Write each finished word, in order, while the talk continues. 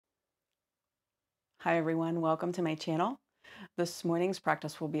Hi everyone, welcome to my channel. This morning's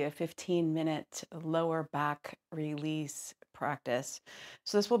practice will be a 15-minute lower back release practice.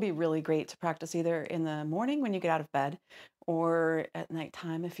 So this will be really great to practice either in the morning when you get out of bed or at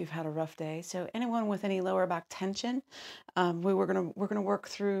nighttime if you've had a rough day. So anyone with any lower back tension, we're gonna work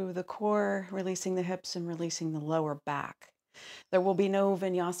through the core, releasing the hips and releasing the lower back. There will be no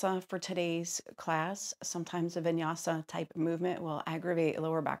vinyasa for today's class. Sometimes a vinyasa type movement will aggravate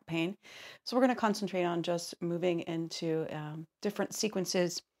lower back pain. So we're going to concentrate on just moving into different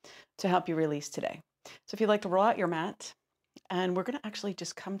sequences to help you release today. So if you'd like to roll out your mat, and we're going to actually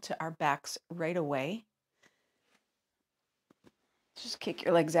just come to our backs right away. Just kick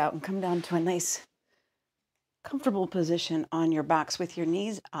your legs out and come down to a nice comfortable position on your backs with your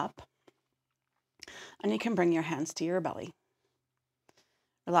knees up. And you can bring your hands to your belly.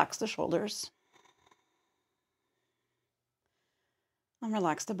 Relax the shoulders. And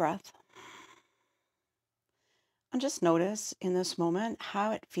relax the breath. And just notice in this moment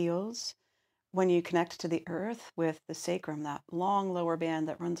how it feels when you connect to the earth with the sacrum, that long lower band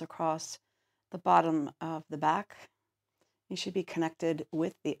that runs across the bottom of the back. You should be connected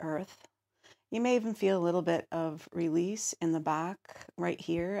with the earth. You may even feel a little bit of release in the back right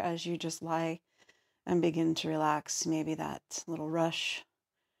here as you just lie and begin to relax. Maybe that little rush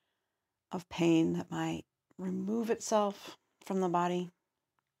of pain that might remove itself from the body.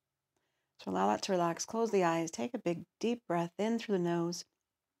 So allow that to relax. Close the eyes. Take a big, deep breath in through the nose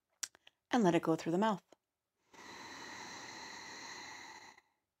and let it go through the mouth.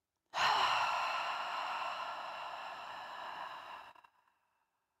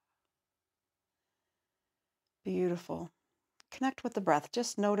 Beautiful. Connect with the breath.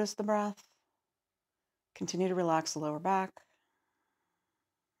 Just notice the breath. Continue to relax the lower back.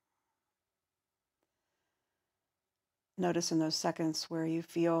 Notice in those seconds where you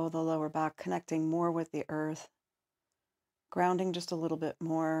feel the lower back connecting more with the earth, grounding just a little bit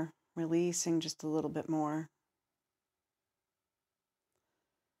more, releasing just a little bit more.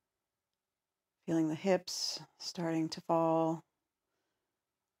 Feeling the hips starting to fall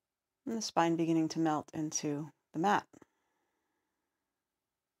and the spine beginning to melt into the mat.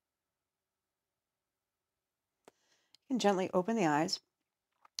 You can gently open the eyes.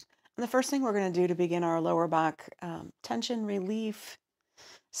 And the first thing we're going to do to begin our lower back tension relief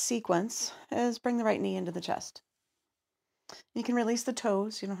sequence is bring the right knee into the chest. You can release the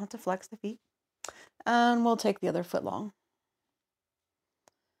toes. You don't have to flex the feet. And we'll take the other foot long.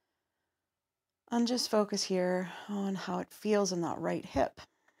 And just focus here on how it feels in that right hip.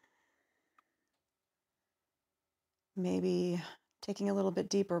 Maybe taking a little bit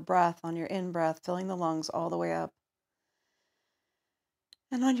deeper breath on your in-breath, filling the lungs all the way up.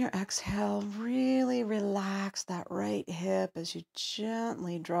 And on your exhale, really relax that right hip as you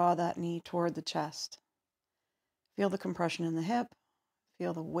gently draw that knee toward the chest. Feel the compression in the hip.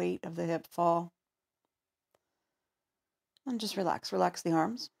 Feel the weight of the hip fall. And just relax. Relax the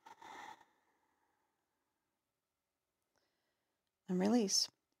arms. And release.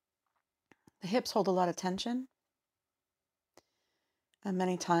 The hips hold a lot of tension. And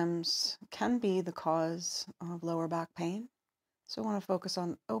many times can be the cause of lower back pain. So I want to focus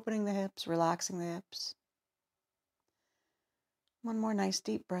on opening the hips, relaxing the hips. One more nice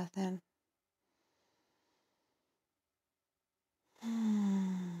deep breath in.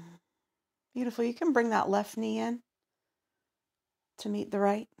 Beautiful. You can bring that left knee in to meet the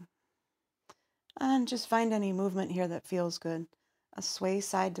right. And just find any movement here that feels good. A sway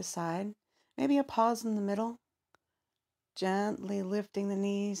side to side. Maybe a pause in the middle. Gently lifting the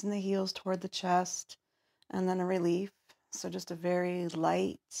knees and the heels toward the chest. And then a relief. So just a very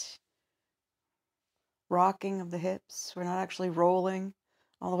light rocking of the hips. We're not actually rolling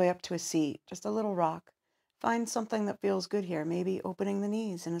all the way up to a seat. Just a little rock. Find something that feels good here. Maybe opening the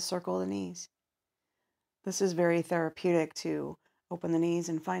knees in a circle of the knees. This is very therapeutic to open the knees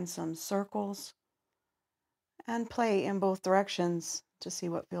and find some circles and play in both directions to see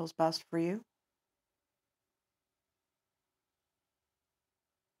what feels best for you.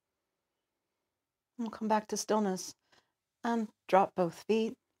 We'll come back to stillness and drop both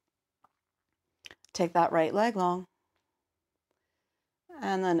feet. Take that right leg long.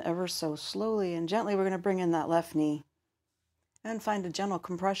 And then ever so slowly and gently, we're going to bring in that left knee and find a gentle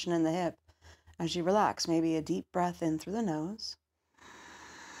compression in the hip as you relax. Maybe a deep breath in through the nose.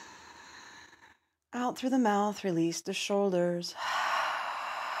 Out through the mouth, release the shoulders.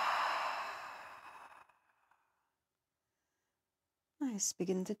 Nice.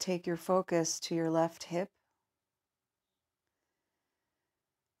 Begin to take your focus to your left hip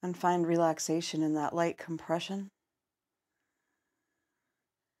and find relaxation in that light compression.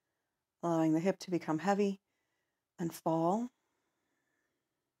 allowing the hip to become heavy and fall.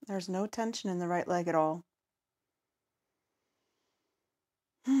 There's no tension in the right leg at all.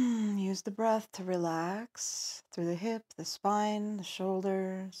 Use the breath to relax through the hip, the spine, the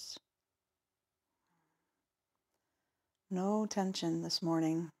shoulders. No tension this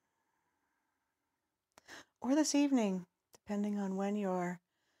morning or this evening, depending on when you're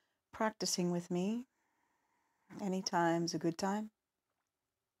practicing with me. Anytime's a good time.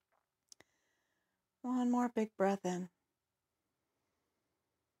 One more big breath in.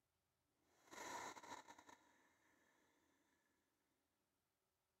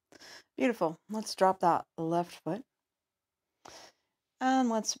 Beautiful. Let's drop that left foot. And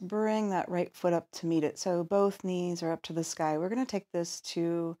let's bring that right foot up to meet it. So both knees are up to the sky. We're going to take this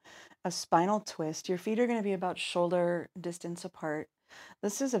to a spinal twist. Your feet are going to be about shoulder distance apart.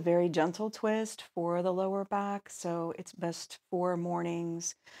 This is a very gentle twist for the lower back, so it's best for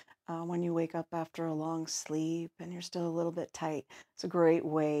mornings when you wake up after a long sleep and you're still a little bit tight. It's a great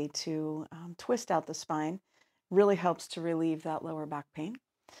way to twist out the spine. Really helps to relieve that lower back pain.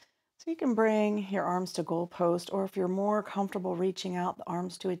 So you can bring your arms to goalpost, or if you're more comfortable reaching out, the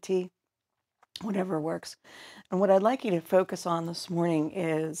arms to a T, whatever works. And what I'd like you to focus on this morning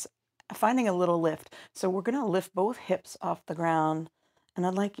is finding a little lift. So we're going to lift both hips off the ground, and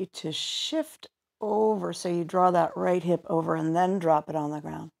I'd like you to shift over. So you draw that right hip over and then drop it on the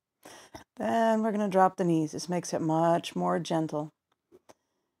ground. Then we're going to drop the knees. This makes it much more gentle.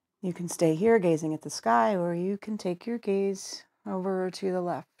 You can stay here gazing at the sky, or you can take your gaze over to the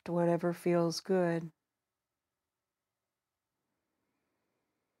left, whatever feels good.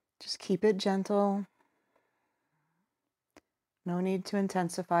 Just keep it gentle. No need to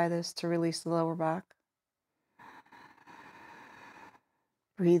intensify this to release the lower back.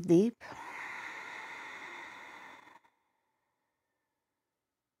 Breathe deep.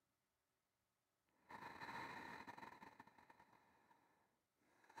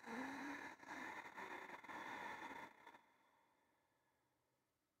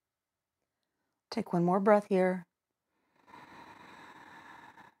 Take one more breath here.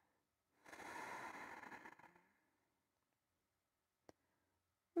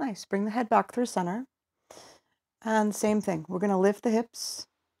 Nice. Bring the head back through center. And same thing. We're going to lift the hips,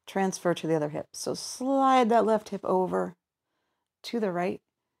 transfer to the other hip. So slide that left hip over to the right,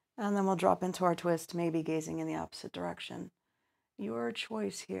 and then we'll drop into our twist, maybe gazing in the opposite direction. Your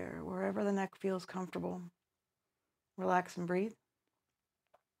choice here, wherever the neck feels comfortable. Relax and breathe.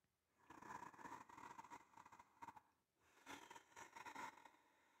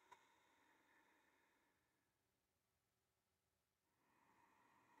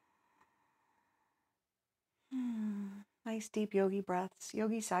 Nice deep yogi breaths.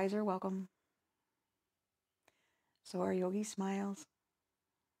 Yogi sighs are welcome. So are yogi smiles,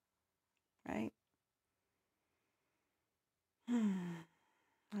 right?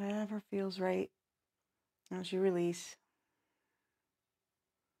 Whatever feels right as you release.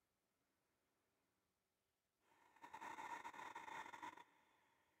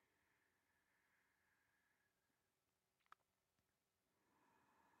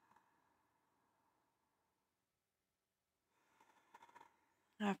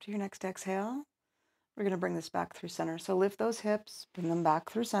 After your next exhale, we're going to bring this back through center. So lift those hips, bring them back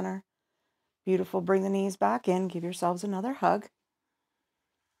through center. Beautiful. Bring the knees back in. Give yourselves another hug.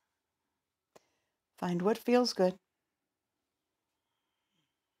 Find what feels good.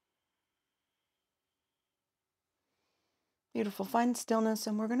 Beautiful. Find stillness,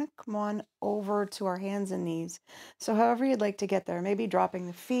 and we're going to come on over to our hands and knees. So however you'd like to get there, maybe dropping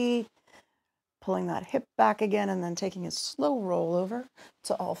the feet, pulling that hip back again, and then taking a slow roll over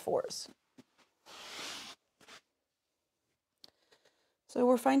to all fours. So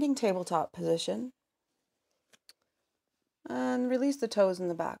we're finding tabletop position. And release the toes in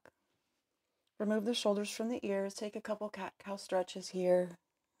the back. Remove the shoulders from the ears. Take a couple cat-cow stretches here.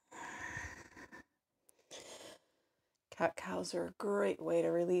 Cat-cows are a great way to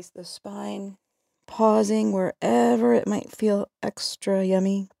release the spine. Pausing wherever it might feel extra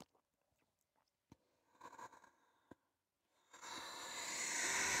yummy.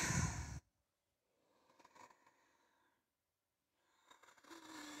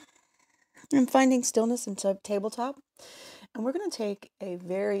 And finding stillness in tabletop. And we're going to take a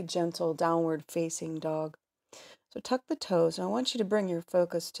very gentle downward facing dog. So tuck the toes, and I want you to bring your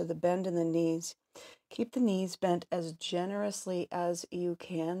focus to the bend in the knees. Keep the knees bent as generously as you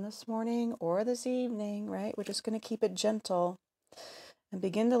can this morning or this evening, right? We're just going to keep it gentle and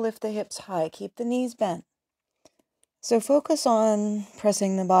begin to lift the hips high. Keep the knees bent. So focus on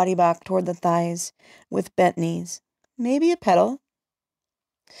pressing the body back toward the thighs with bent knees. Maybe a pedal.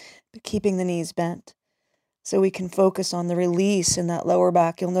 but keeping the knees bent so we can focus on the release in that lower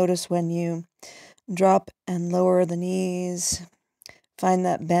back. You'll notice when you drop and lower the knees, find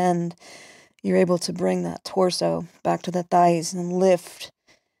that bend, you're able to bring that torso back to the thighs and lift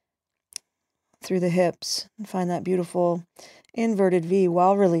through the hips and find that beautiful inverted V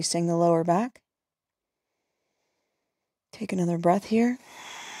while releasing the lower back. Take another breath here.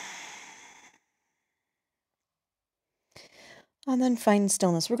 And then find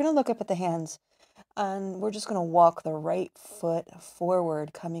stillness. We're going to look up at the hands and we're just going to walk the right foot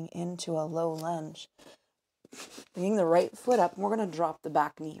forward, coming into a low lunge. Bringing the right foot up, and we're going to drop the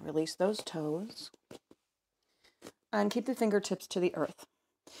back knee. Release those toes. And keep the fingertips to the earth.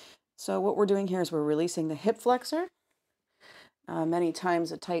 So what we're doing here is we're releasing the hip flexor. Many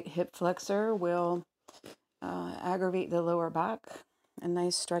times a tight hip flexor will aggravate the lower back. A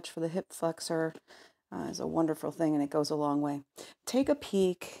nice stretch for the hip flexor is a wonderful thing, and it goes a long way. Take a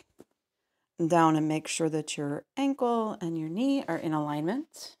peek down and make sure that your ankle and your knee are in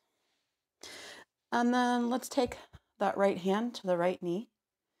alignment. And then let's take that right hand to the right knee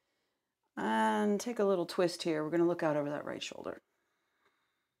and take a little twist here. We're going to look out over that right shoulder.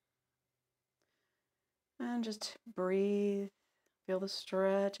 And just breathe. Feel the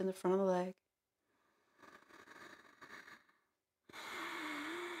stretch in the front of the leg.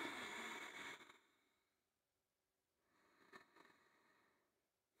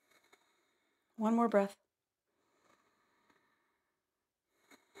 One more breath.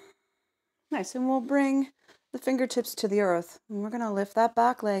 Nice, and we'll bring the fingertips to the earth. And we're going to lift that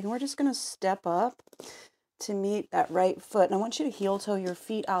back leg, and we're just going to step up to meet that right foot. And I want you to heel toe your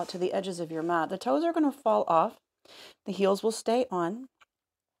feet out to the edges of your mat. The toes are going to fall off. The heels will stay on.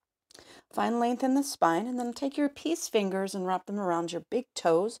 Find length in the spine, and then take your peace fingers and wrap them around your big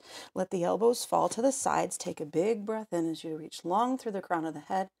toes. Let the elbows fall to the sides. Take a big breath in as you reach long through the crown of the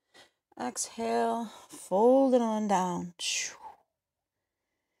head. Exhale, fold it on down.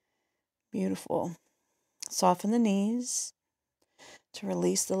 Beautiful. Soften the knees to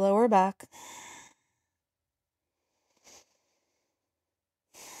release the lower back.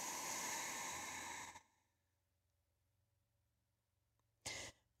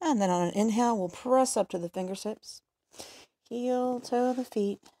 And then on an inhale, we'll press up to the fingertips. Heel, toe the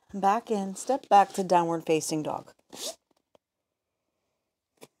feet, back in, step back to downward facing dog.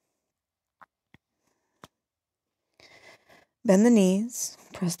 Bend the knees,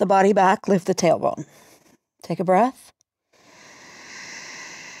 press the body back, lift the tailbone. Take a breath.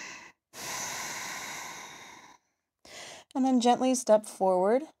 And then gently step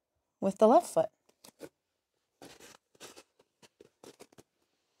forward with the left foot.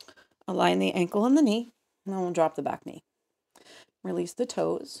 Align the ankle and the knee, and then we'll drop the back knee. Release the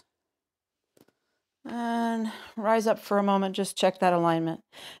toes. And rise up for a moment, just check that alignment.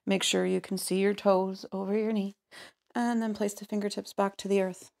 Make sure you can see your toes over your knee. And then place the fingertips back to the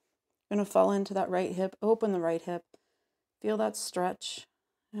earth. You're going to fall into that right hip, open the right hip. Feel that stretch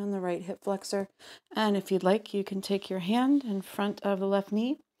in the right hip flexor. And if you'd like, you can take your hand in front of the left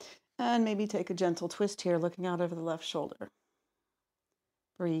knee and maybe take a gentle twist here, looking out over the left shoulder.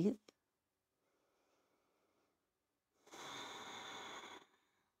 Breathe.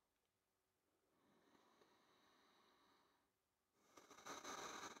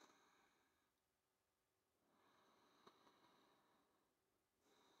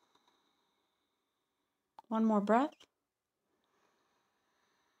 One more breath.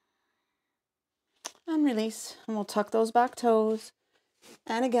 And release. And we'll tuck those back toes.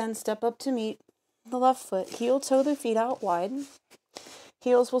 And again, step up to meet the left foot. Heel toe the feet out wide.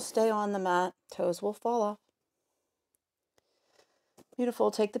 Heels will stay on the mat. Toes will fall off.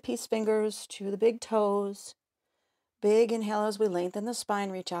 Beautiful. Take the peace fingers to the big toes. Big inhale as we lengthen the spine.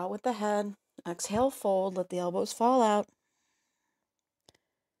 Reach out with the head. Exhale, fold. Let the elbows fall out.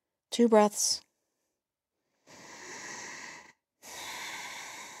 2 breaths.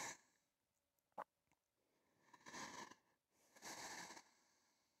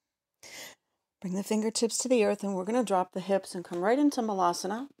 Bring the fingertips to the earth, and we're going to drop the hips and come right into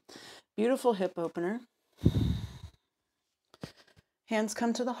Malasana. Beautiful hip opener. Hands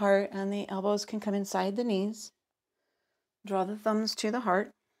come to the heart, and the elbows can come inside the knees. Draw the thumbs to the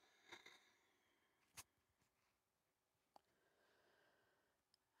heart.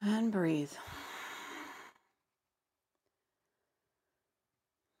 And breathe.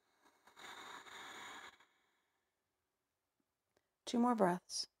 Two more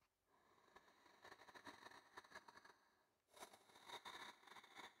breaths.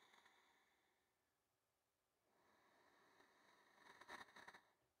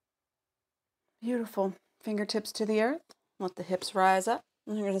 Beautiful. Fingertips to the earth. Let the hips rise up.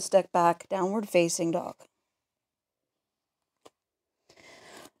 And you're going to step back, downward facing dog.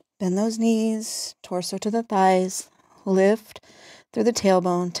 Bend those knees, torso to the thighs. Lift through the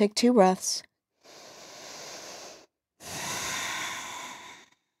tailbone. Take 2 breaths.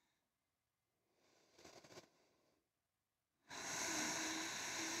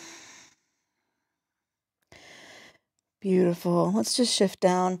 Beautiful. Let's just shift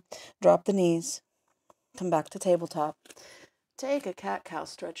down. Drop the knees. Come back to tabletop. Take a cat-cow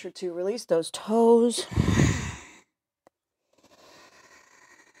stretch or 2. Release those toes.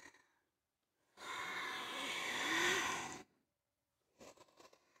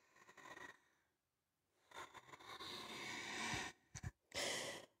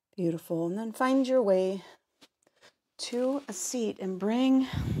 Beautiful. And then find your way to a seat and bring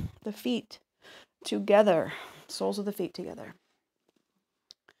the feet together, soles of the feet together.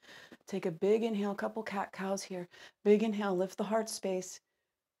 Take a big inhale, couple cat-cows here. Big inhale, lift the heart space.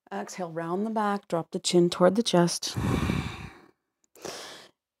 Exhale, round the back, drop the chin toward the chest.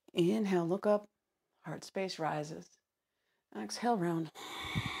 Inhale, look up, heart space rises. Exhale, round.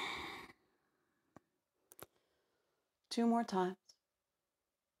 2 more times.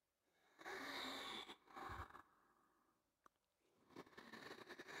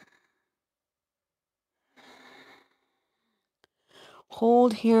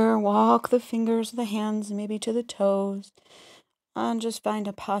 Hold here, walk the fingers, the hands, maybe to the toes. And just find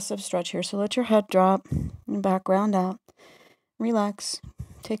a passive stretch here. So let your head drop and back round out. Relax.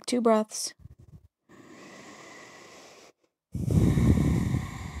 Take 2 breaths.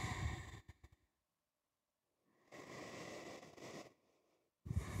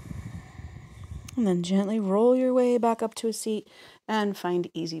 And then gently roll your way back up to a seat and find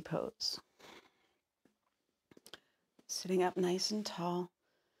easy pose. Sitting up nice and tall.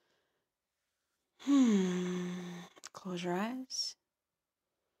 Close your eyes.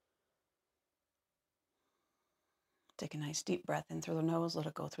 Take a nice deep breath in through the nose. Let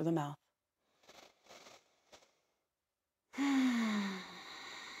it go through the mouth.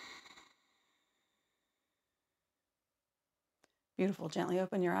 Beautiful. Gently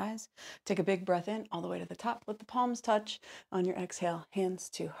open your eyes. Take a big breath in all the way to the top. Let the palms touch on your exhale. Hands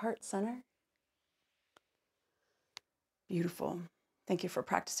to heart center. Beautiful. Thank you for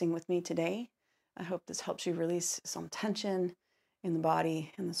practicing with me today. I hope this helps you release some tension in the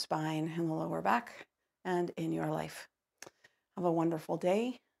body, in the spine, in the lower back, and in your life. Have a wonderful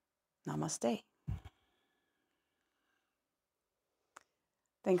day. Namaste.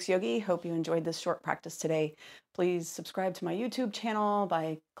 Thanks, Yogi. Hope you enjoyed this short practice today. Please subscribe to my YouTube channel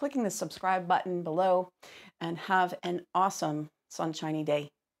by clicking the subscribe button below, and have an awesome sunshiny day.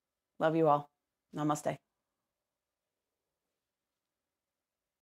 Love you all. Namaste.